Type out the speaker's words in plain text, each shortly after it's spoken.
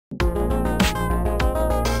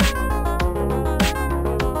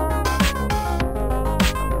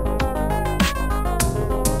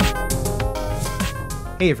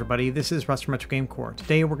Hey everybody, this is Russ from Retro Game Core.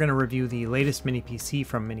 Today we're going to review the latest mini PC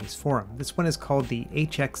from MinisForum. This one is called the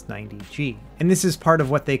HX90G, and this is part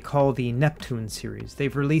of what they call the Neptune series.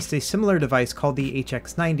 They've released a similar device called the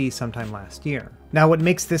HX90 sometime last year. Now what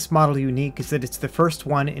makes this model unique is that it's the first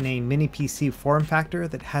one in a mini PC form factor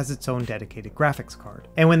that has its own dedicated graphics card.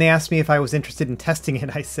 And when they asked me if I was interested in testing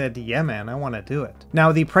it, I said, yeah man, I want to do it.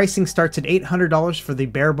 Now the pricing starts at $800 for the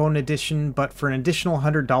barebone edition, but for an additional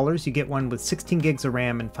 $100 you get one with 16 gigs of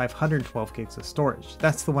RAM and 512 gigs of storage.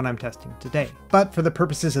 That's the one I'm testing today. But for the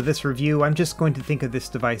purposes of this review, I'm just going to think of this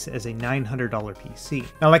device as a $900 PC.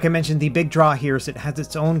 Now like I mentioned, the big draw here is it has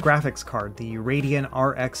its own graphics card, the Radeon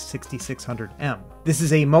RX6600M. This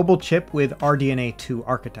is a mobile chip with RDNA 2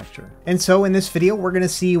 architecture. And so in this video, we're going to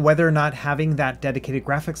see whether or not having that dedicated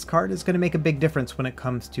graphics card is going to make a big difference when it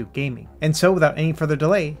comes to gaming. And so without any further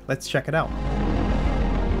delay, let's check it out.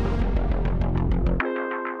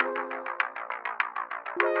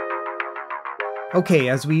 Okay,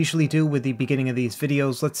 as we usually do with the beginning of these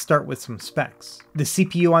videos, let's start with some specs. The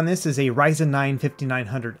CPU on this is a Ryzen 9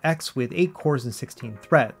 5900X with 8 cores and 16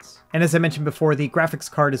 threads. And as I mentioned before, the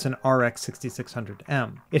graphics card is an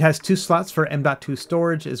RX6600M. It has 2 slots for M.2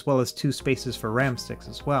 storage as well as 2 spaces for RAM sticks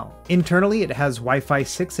as well. Internally, it has Wi-Fi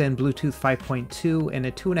 6 and Bluetooth 5.2 and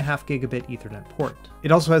a 2.5 gigabit Ethernet port.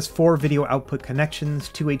 It also has 4 video output connections,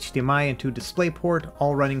 2 HDMI and 2 DisplayPort,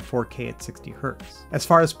 all running 4K at 60 Hz. As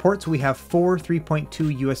far as ports, we have 4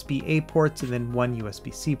 3.2 USB-A ports and then 1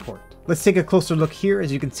 USB-C port. Let's take a closer look here.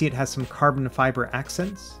 As you can see, it has some carbon fiber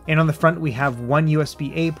accents. And on the front, we have 1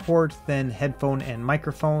 USB-A port, then headphone and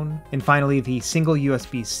microphone, and finally the single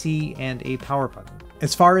USB-C and a power button.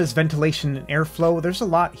 As far as ventilation and airflow, there's a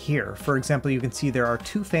lot here. For example, you can see there are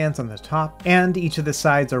 2 fans on the top, and each of the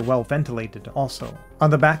sides are well ventilated also. On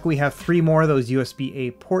the back, we have 3 more of those USB-A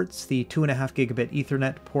ports, the 2.5 gigabit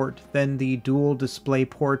Ethernet port, then the dual display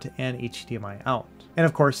port and HDMI out. And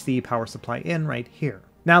of course, the power supply in right here.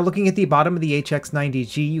 Now looking at the bottom of the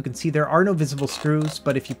HX90G, you can see there are no visible screws,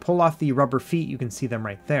 but if you pull off the rubber feet, you can see them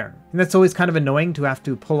right there. And that's always kind of annoying to have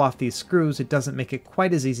to pull off these screws. It doesn't make it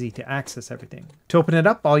quite as easy to access everything. To open it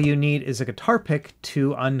up, all you need is a guitar pick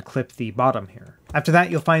to unclip the bottom here. After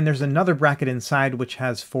that, you'll find there's another bracket inside which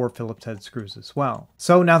has 4 Phillips head screws as well.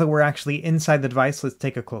 So now that we're actually inside the device, let's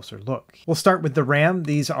take a closer look. We'll start with the RAM.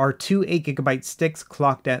 These are 2 8GB sticks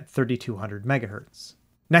clocked at 3200 MHz.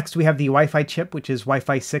 Next, we have the Wi-Fi chip, which is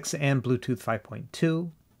Wi-Fi 6 and Bluetooth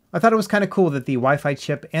 5.2. I thought it was kind of cool that the Wi-Fi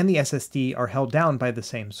chip and the SSD are held down by the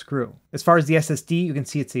same screw. As far as the SSD, you can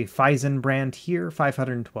see it's a Ryzen brand here,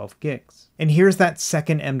 512 gigs. And here's that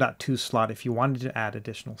second M.2 slot if you wanted to add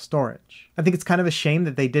additional storage. I think it's kind of a shame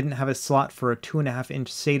that they didn't have a slot for a 2.5-inch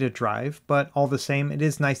SATA drive, but all the same, it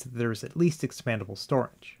is nice that there's at least expandable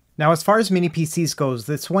storage. Now as far as mini PCs goes,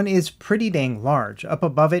 this one is pretty dang large. Up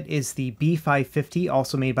above it is the B550,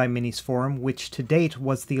 also made by MinisForum, which to date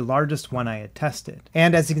was the largest one I had tested.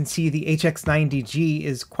 And as you can see, the HX90G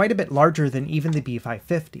is quite a bit larger than even the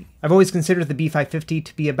B550. I've always considered the B550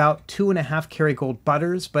 to be about 2.5 karat gold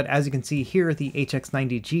butters, but as you can see here, the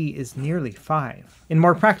HX90G is nearly 5. In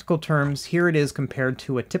more practical terms, here it is compared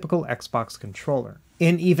to a typical Xbox controller.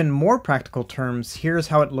 In even more practical terms, here's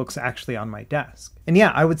how it looks actually on my desk. And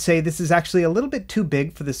yeah, I would say this is actually a little bit too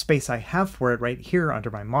big for the space I have for it right here under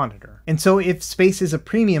my monitor. And so if space is a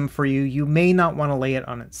premium for you, you may not want to lay it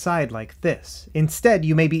on its side like this. Instead,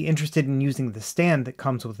 you may be interested in using the stand that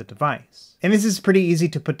comes with the device. And this is pretty easy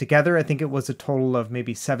to put together. I think it was a total of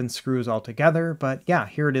maybe 7 screws altogether, but yeah,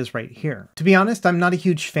 here it is right here. To be honest, I'm not a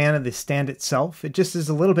huge fan of the stand itself. It just is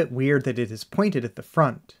a little bit weird that it is pointed at the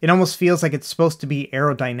front. It almost feels like it's supposed to be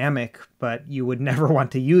aerodynamic, but you would never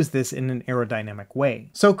want to use this in an aerodynamic way.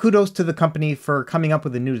 So kudos to the company for coming up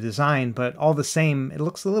with a new design, but all the same, it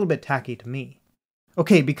looks a little bit tacky to me.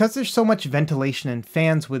 Okay, because there's so much ventilation and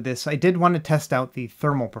fans with this, I did want to test out the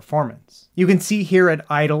thermal performance. You can see here at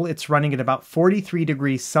idle, it's running at about 43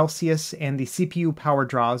 degrees Celsius, and the CPU power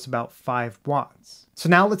draw is about 5 watts. So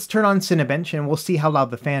now let's turn on Cinebench and we'll see how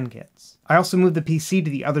loud the fan gets. I also moved the PC to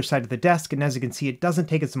the other side of the desk, and as you can see, it doesn't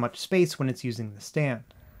take as much space when it's using the stand.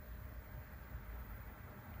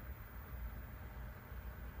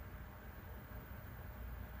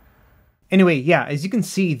 Anyway, yeah, as you can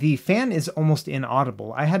see, the fan is almost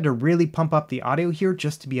inaudible. I had to really pump up the audio here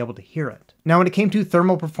just to be able to hear it. Now when it came to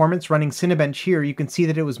thermal performance running Cinebench here, you can see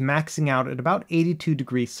that it was maxing out at about 82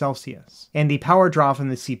 degrees Celsius. And the power draw from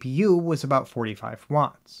the CPU was about 45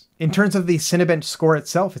 watts. In terms of the Cinebench score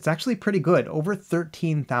itself, it's actually pretty good, over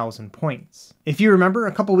 13,000 points. If you remember,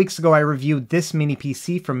 a couple weeks ago I reviewed this mini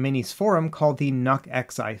PC from MinisForum called the NUC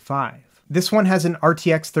Xi5. This one has an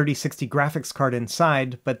RTX 3060 graphics card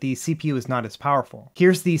inside, but the CPU is not as powerful.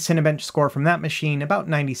 Here's the Cinebench score from that machine, about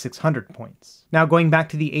 9600 points. Now going back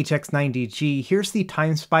to the HX90G, here's the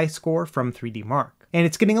Time Spy score from 3D Mark. And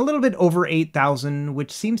it's getting a little bit over 8,000,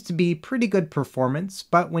 which seems to be pretty good performance,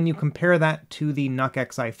 but when you compare that to the NUC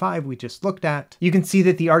Xi5 we just looked at, you can see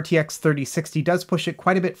that the RTX 3060 does push it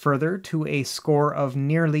quite a bit further to a score of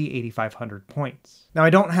nearly 8,500 points. Now I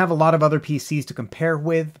don't have a lot of other PCs to compare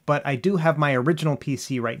with, but I do have my original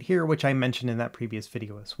PC right here, which I mentioned in that previous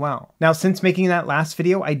video as well. Now since making that last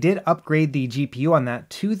video, I did upgrade the GPU on that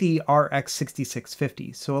to the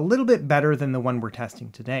RX6650, so a little bit better than the one we're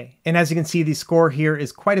testing today. And as you can see, the score here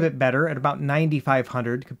is quite a bit better at about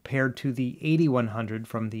 9,500 compared to the 8,100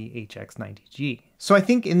 from the HX90G. So I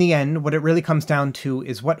think in the end, what it really comes down to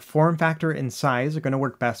is what form factor and size are going to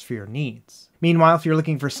work best for your needs. Meanwhile, if you're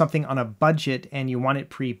looking for something on a budget and you want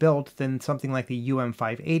it pre-built, then something like the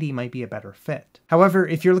UM580 might be a better fit. However,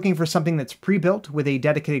 if you're looking for something that's pre-built with a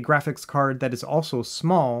dedicated graphics card that is also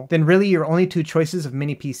small, then really your only two choices of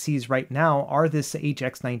mini PCs right now are this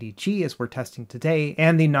HX90G as we're testing today,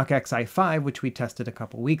 and the NUC Xi5, which we tested a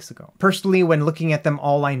couple weeks ago. Personally, when looking at them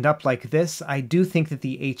all lined up like this, I do think that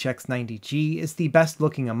the HX90G is the best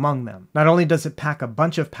looking among them. Not only does it pack a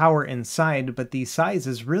bunch of power inside, but the size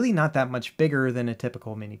is really not that much bigger than a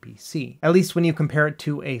typical mini PC, at least when you compare it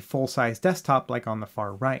to a full-size desktop like on the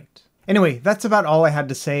far right. Anyway, that's about all I had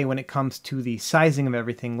to say when it comes to the sizing of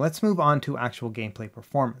everything. Let's move on to actual gameplay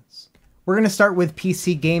performance. We're going to start with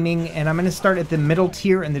PC gaming, and I'm going to start at the middle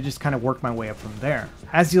tier and then just kind of work my way up from there.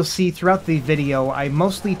 As you'll see throughout the video, I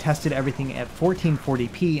mostly tested everything at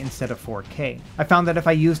 1440p instead of 4K. I found that if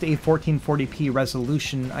I used a 1440p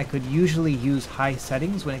resolution, I could usually use high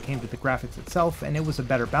settings when it came to the graphics itself, and it was a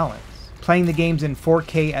better balance. Playing the games in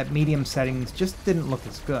 4K at medium settings just didn't look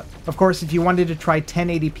as good. Of course, if you wanted to try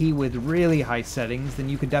 1080p with really high settings, then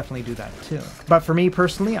you could definitely do that too. But for me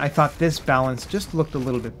personally, I thought this balance just looked a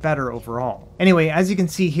little bit better overall. Anyway, as you can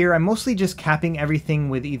see here, I'm mostly just capping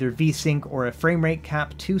everything with either VSync or a frame rate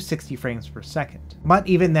cap to 60 frames per second. But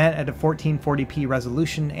even then, at a 1440p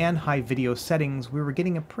resolution and high video settings, we were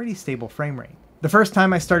getting a pretty stable frame rate. The first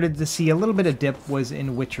time I started to see a little bit of dip was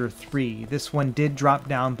in Witcher 3. This one did drop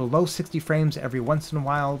down below 60 frames every once in a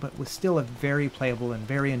while, but was still a very playable and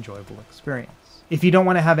very enjoyable experience. If you don't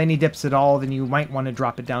want to have any dips at all, then you might want to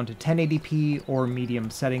drop it down to 1080p or medium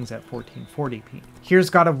settings at 1440p. Here's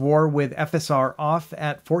God of War with FSR off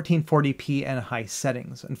at 1440p and high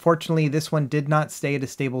settings. Unfortunately, this one did not stay at a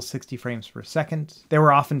stable 60 frames per second. There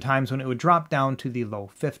were often times when it would drop down to the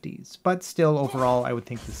low 50s, but still overall I would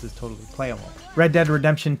think this is totally playable. Red Dead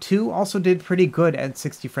Redemption 2 also did pretty good at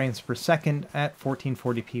 60 frames per second at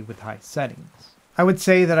 1440p with high settings. I would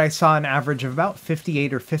say that I saw an average of about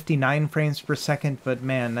 58 or 59 frames per second, but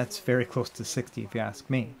man, that's very close to 60 if you ask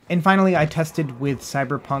me. And finally, I tested with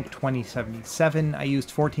Cyberpunk 2077. I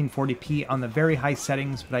used 1440p on the very high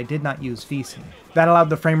settings, but I did not use VSync. That allowed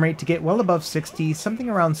the frame rate to get well above 60, something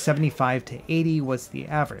around 75 to 80 was the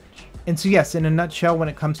average. And so yes, in a nutshell, when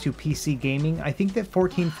it comes to PC gaming, I think that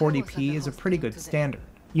 1440p is a pretty good standard.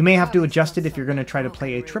 You may have to adjust it if you're going to try to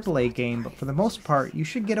play a AAA game, but for the most part, you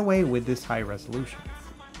should get away with this high resolution.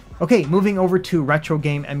 Okay, moving over to retro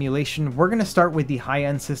game emulation, we're going to start with the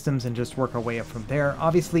high-end systems and just work our way up from there.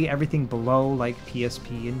 Obviously, everything below, like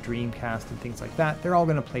PSP and Dreamcast and things like that, they're all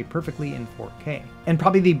going to play perfectly in 4K. And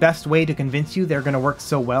probably the best way to convince you they're going to work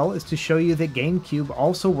so well is to show you that GameCube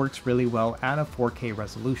also works really well at a 4K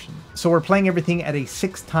resolution. So we're playing everything at a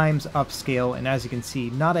 6 times upscale, and as you can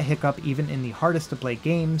see, not a hiccup even in the hardest to play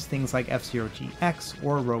games, things like F-Zero GX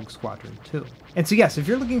or Rogue Squadron 2. And so yes, if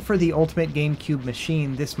you're looking for the ultimate GameCube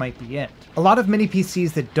machine, this might be it. A lot of mini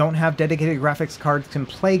PCs that don't have dedicated graphics cards can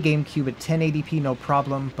play GameCube at 1080p no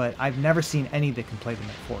problem, but I've never seen any that can play them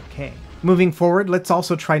at 4K. Moving forward, let's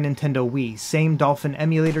also try Nintendo Wii. Same Dolphin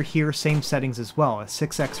emulator here, same settings as well, a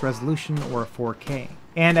 6x resolution or a 4K.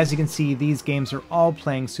 And as you can see, these games are all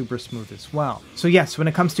playing super smooth as well. So yes, when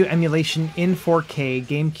it comes to emulation in 4K,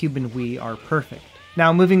 GameCube and Wii are perfect.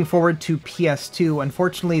 Now moving forward to PS2,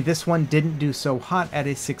 unfortunately this one didn't do so hot at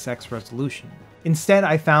a 6x resolution. Instead,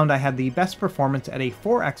 I found I had the best performance at a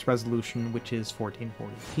 4x resolution, which is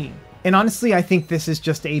 1440p. And honestly, I think this is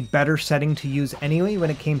just a better setting to use anyway when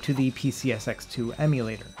it came to the PCSX2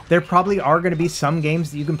 emulator. There probably are going to be some games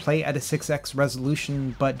that you can play at a 6x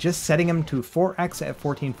resolution, but just setting them to 4x at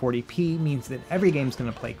 1440p means that every game's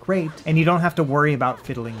going to play great, and you don't have to worry about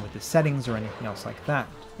fiddling with the settings or anything else like that.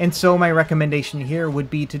 And so my recommendation here would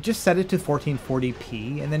be to just set it to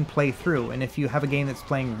 1440p and then play through, and if you have a game that's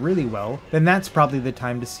playing really well, then that's probably the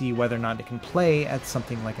time to see whether or not it can play at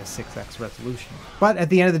something like a 6x resolution. But at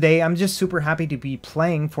the end of the day, I'm just super happy to be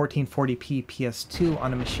playing 1440p PS2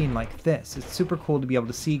 on a machine like this. It's super cool to be able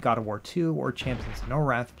to see God of War 2 or Champions of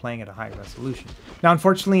Norath playing at a high resolution. Now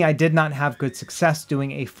unfortunately, I did not have good success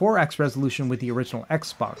doing a 4x resolution with the original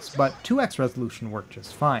Xbox, but 2x resolution worked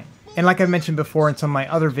just fine. And like I've mentioned before in some of my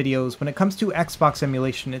other videos, when it comes to Xbox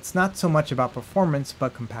emulation, it's not so much about performance,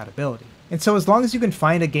 but compatibility. And so as long as you can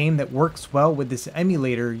find a game that works well with this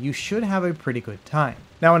emulator, you should have a pretty good time.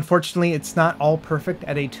 Now unfortunately, it's not all perfect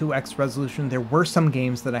at a 2x resolution. There were some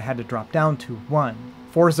games that I had to drop down to 1.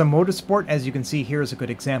 Forza Motorsport, as you can see here, is a good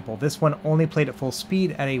example. This one only played at full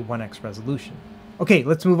speed at a 1x resolution. Okay,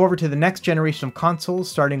 let's move over to the next generation of consoles,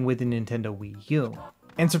 starting with the Nintendo Wii U.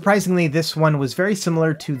 And surprisingly, this one was very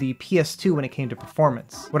similar to the PS2 when it came to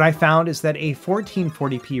performance. What I found is that a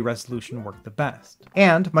 1440p resolution worked the best.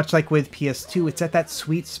 And, much like with PS2, it's at that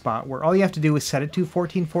sweet spot where all you have to do is set it to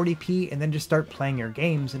 1440p and then just start playing your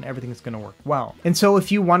games and everything's going to work well. And so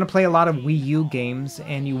if you want to play a lot of Wii U games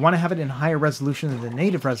and you want to have it in higher resolution than the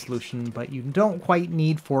native resolution, but you don't quite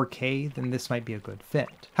need 4K, then this might be a good fit.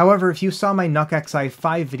 However, if you saw my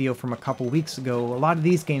NUC-Xi5 video from a couple weeks ago, a lot of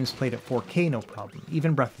these games played at 4K no problem,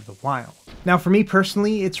 even Breath of the Wild. Now for me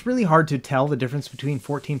personally, it's really hard to tell the difference between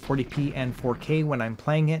 1440p and 4K when I'm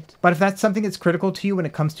playing it, but if that's something that's critical to you when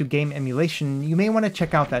it comes to game emulation, you may want to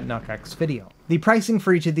check out that NUC-X video. The pricing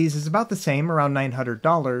for each of these is about the same, around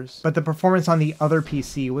 $900, but the performance on the other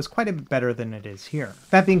PC was quite a bit better than it is here.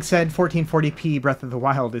 That being said, 1440p Breath of the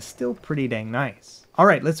Wild is still pretty dang nice.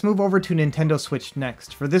 Alright, let's move over to Nintendo Switch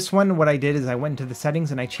next. For this one, what I did is I went into the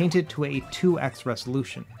settings and I changed it to a 2x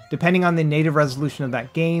resolution. Depending on the native resolution of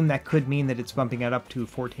that game, that could mean that it's bumping it up to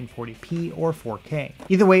 1440p or 4K.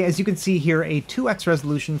 Either way, as you can see here, a 2x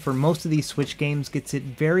resolution for most of these Switch games gets it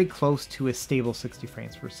very close to a stable 60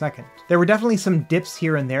 frames per second. There were definitely some dips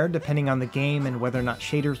here and there depending on the game and whether or not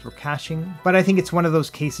shaders were caching, but I think it's one of those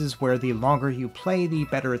cases where the longer you play, the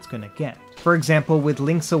better it's going to get. For example, with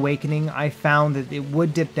Link's Awakening, I found that it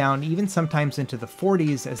would dip down even sometimes into the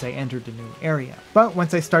 40s as I entered a new area. But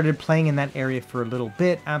once I started playing in that area for a little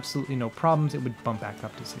bit, absolutely no problems, it would bump back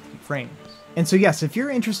up to 60 frames. And so yes, if you're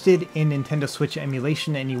interested in Nintendo Switch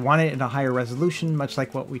emulation and you want it at a higher resolution, much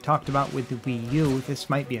like what we talked about with the Wii U, this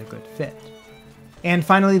might be a good fit. And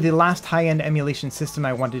finally, the last high-end emulation system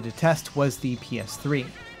I wanted to test was the PS3.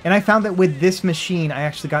 And I found that with this machine, I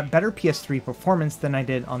actually got better PS3 performance than I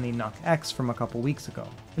did on the NUC-X from a couple weeks ago.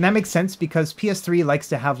 And that makes sense because PS3 likes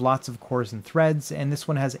to have lots of cores and threads, and this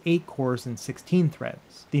one has 8 cores and 16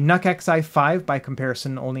 threads. The NUC-Xi5, by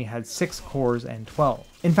comparison, only had 6 cores and 12.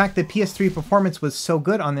 In fact, the PS3 performance was so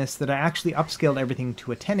good on this that I actually upscaled everything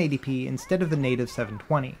to a 1080p instead of the native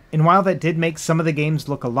 720. And while that did make some of the games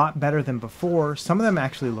look a lot better than before, some of them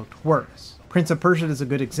actually looked worse. Prince of Persia is a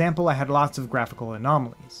good example. I had lots of graphical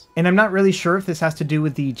anomalies. And I'm not really sure if this has to do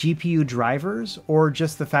with the GPU drivers or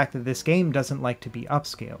just the fact that this game doesn't like to be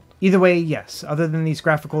upscaled. Either way, yes, other than these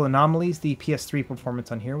graphical anomalies, the PS3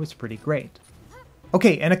 performance on here was pretty great.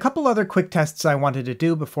 Okay, and a couple other quick tests I wanted to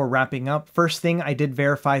do before wrapping up. First thing, I did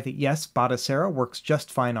verify that yes, Batocera works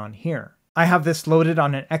just fine on here. I have this loaded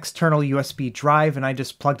on an external USB drive and I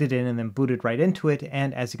just plugged it in and then booted right into it,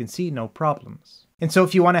 and as you can see, no problems. And so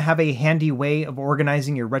if you want to have a handy way of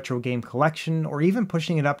organizing your retro game collection or even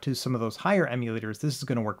pushing it up to some of those higher emulators, this is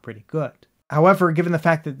going to work pretty good. However, given the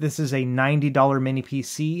fact that this is a $90 mini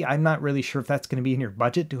PC, I'm not really sure if that's going to be in your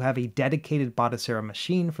budget to have a dedicated Batocera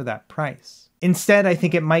machine for that price. Instead, I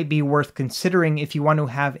think it might be worth considering if you want to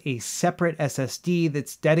have a separate SSD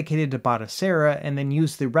that's dedicated to Batocera and then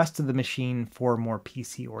use the rest of the machine for more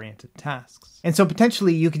PC-oriented tasks. And so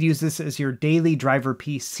potentially you could use this as your daily driver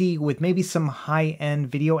PC with maybe some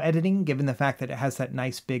high-end video editing, given the fact that it has that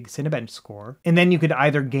nice big Cinebench score. And then you could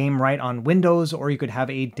either game right on Windows, or you could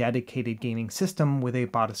have a dedicated gaming system with a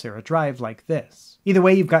Batocera drive like this. Either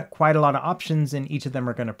way, you've got quite a lot of options and each of them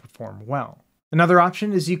are going to perform well. Another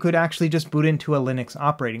option is you could actually just boot into a Linux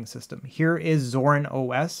operating system. Here is Zorin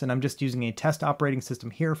OS, and I'm just using a test operating system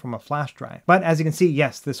here from a flash drive. But as you can see,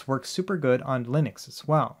 yes, this works super good on Linux as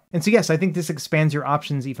well. And so yes, I think this expands your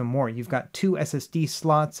options even more. You've got 2 SSD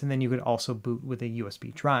slots, and then you could also boot with a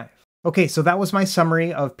USB drive. Okay, so that was my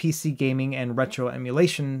summary of PC gaming and retro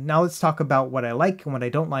emulation. Now let's talk about what I like and what I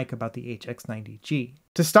don't like about the HX90G.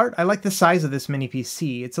 To start, I like the size of this mini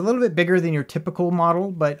PC. It's a little bit bigger than your typical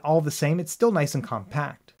model, but all the same, it's still nice and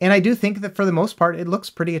compact. And I do think that for the most part, it looks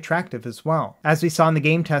pretty attractive as well. As we saw in the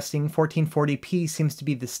game testing, 1440p seems to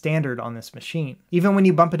be the standard on this machine. Even when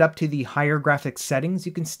you bump it up to the higher graphics settings,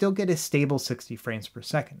 you can still get a stable 60 frames per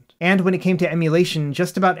second. And when it came to emulation,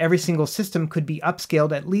 just about every single system could be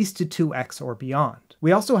upscaled at least to 2x or beyond.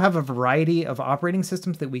 We also have a variety of operating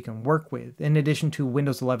systems that we can work with. In addition to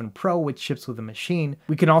Windows 11 Pro, which ships with the machine,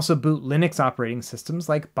 we can also boot Linux operating systems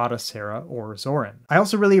like Batocera or Zorin. I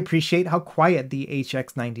also really appreciate how quiet the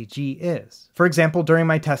HX90G is. For example, during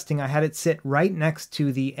my testing, I had it sit right next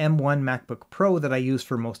to the M1 MacBook Pro that I use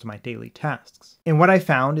for most of my daily tasks. And what I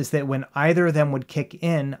found is that when either of them would kick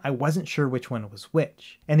in, I wasn't sure which one was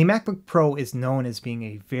which. And the MacBook Pro is known as being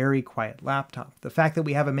a very quiet laptop. The fact that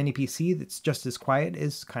we have a mini PC that's just as quiet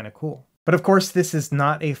is kind of cool. But of course, this is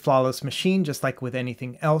not a flawless machine, just like with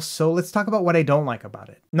anything else, so let's talk about what I don't like about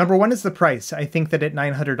it. Number one is the price. I think that at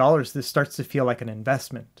 $900, this starts to feel like an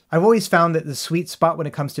investment. I've always found that the sweet spot when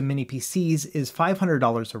it comes to mini PCs is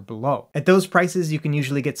 $500 or below. At those prices, you can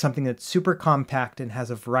usually get something that's super compact and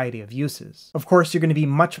has a variety of uses. Of course, you're going to be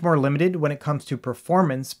much more limited when it comes to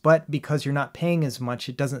performance, but because you're not paying as much,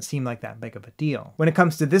 it doesn't seem like that big of a deal. When it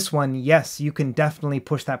comes to this one, yes, you can definitely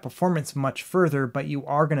push that performance much further, but you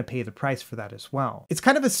are going to pay the price for that as well. It's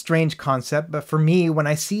kind of a strange concept, but for me, when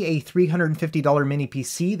I see a $350 mini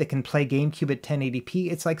PC that can play GameCube at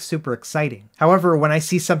 1080p, it's like super exciting. However, when I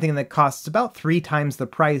see something that costs about 3 times the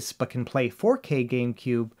price but can play 4K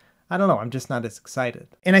GameCube, I don't know, I'm just not as excited.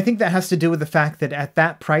 And I think that has to do with the fact that at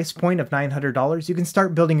that price point of $900, you can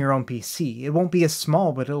start building your own PC. It won't be as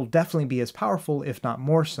small, but it'll definitely be as powerful, if not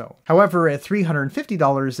more so. However, at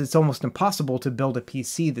 $350, it's almost impossible to build a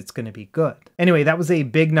PC that's going to be good. Anyway, that was a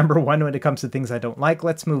big number one when it comes to things I don't like.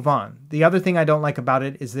 Let's move on. The other thing I don't like about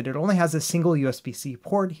it is that it only has a single USB-C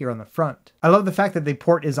port here on the front. I love the fact that the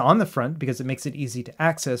port is on the front because it makes it easy to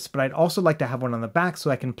access, but I'd also like to have one on the back so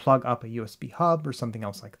I can plug up a USB hub or something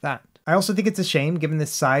else like that. I also think it's a shame, given the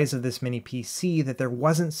size of this mini PC, that there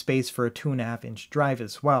wasn't space for a 2.5-inch drive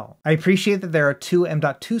as well. I appreciate that there are 2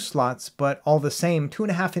 M.2 slots, but all the same,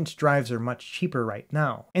 2.5-inch drives are much cheaper right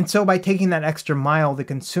now. And so by taking that extra mile, the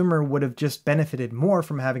consumer would have just benefited more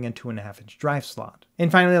from having a 2.5-inch drive slot.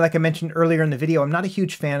 And finally, like I mentioned earlier in the video, I'm not a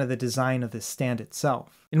huge fan of the design of this stand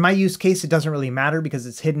itself. In my use case, it doesn't really matter because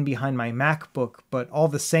it's hidden behind my MacBook, but all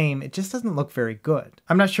the same, it just doesn't look very good.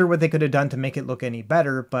 I'm not sure what they could have done to make it look any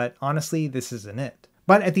better, but honestly, this isn't it.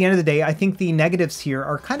 But at the end of the day, I think the negatives here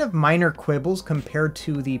are kind of minor quibbles compared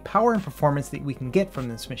to the power and performance that we can get from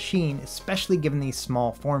this machine, especially given the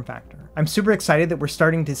small form factor. I'm super excited that we're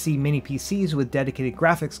starting to see mini PCs with dedicated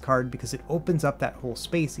graphics card because it opens up that whole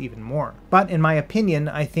space even more. But in my opinion,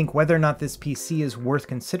 I think whether or not this PC is worth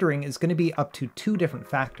considering is going to be up to 2 different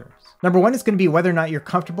factors. Number one is going to be whether or not you're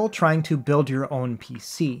comfortable trying to build your own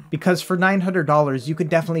PC, because for $900, you could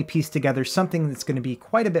definitely piece together something that's going to be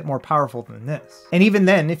quite a bit more powerful than this. And even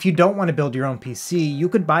then, if you don't want to build your own PC, you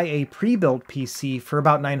could buy a pre-built PC for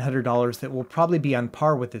about $900 that will probably be on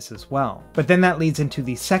par with this as well. But then that leads into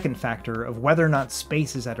the second factor of whether or not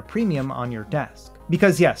space is at a premium on your desk.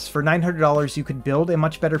 Because yes, for $900 you could build a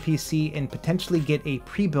much better PC and potentially get a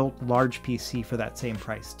pre-built large PC for that same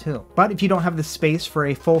price too. But if you don't have the space for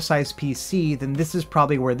a full-size PC, then this is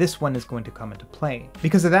probably where this one is going to come into play.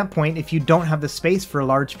 Because at that point, if you don't have the space for a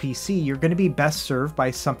large PC, you're going to be best served by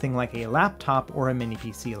something like a laptop or a mini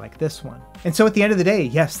PC like this one. And so at the end of the day,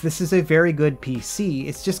 yes, this is a very good PC,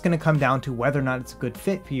 it's just going to come down to whether or not it's a good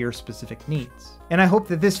fit for your specific needs. And I hope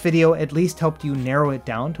that this video at least helped you narrow it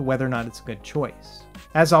down to whether or not it's a good choice.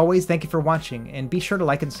 As always, thank you for watching, and be sure to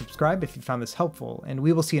like and subscribe if you found this helpful, and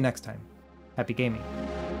we will see you next time. Happy gaming.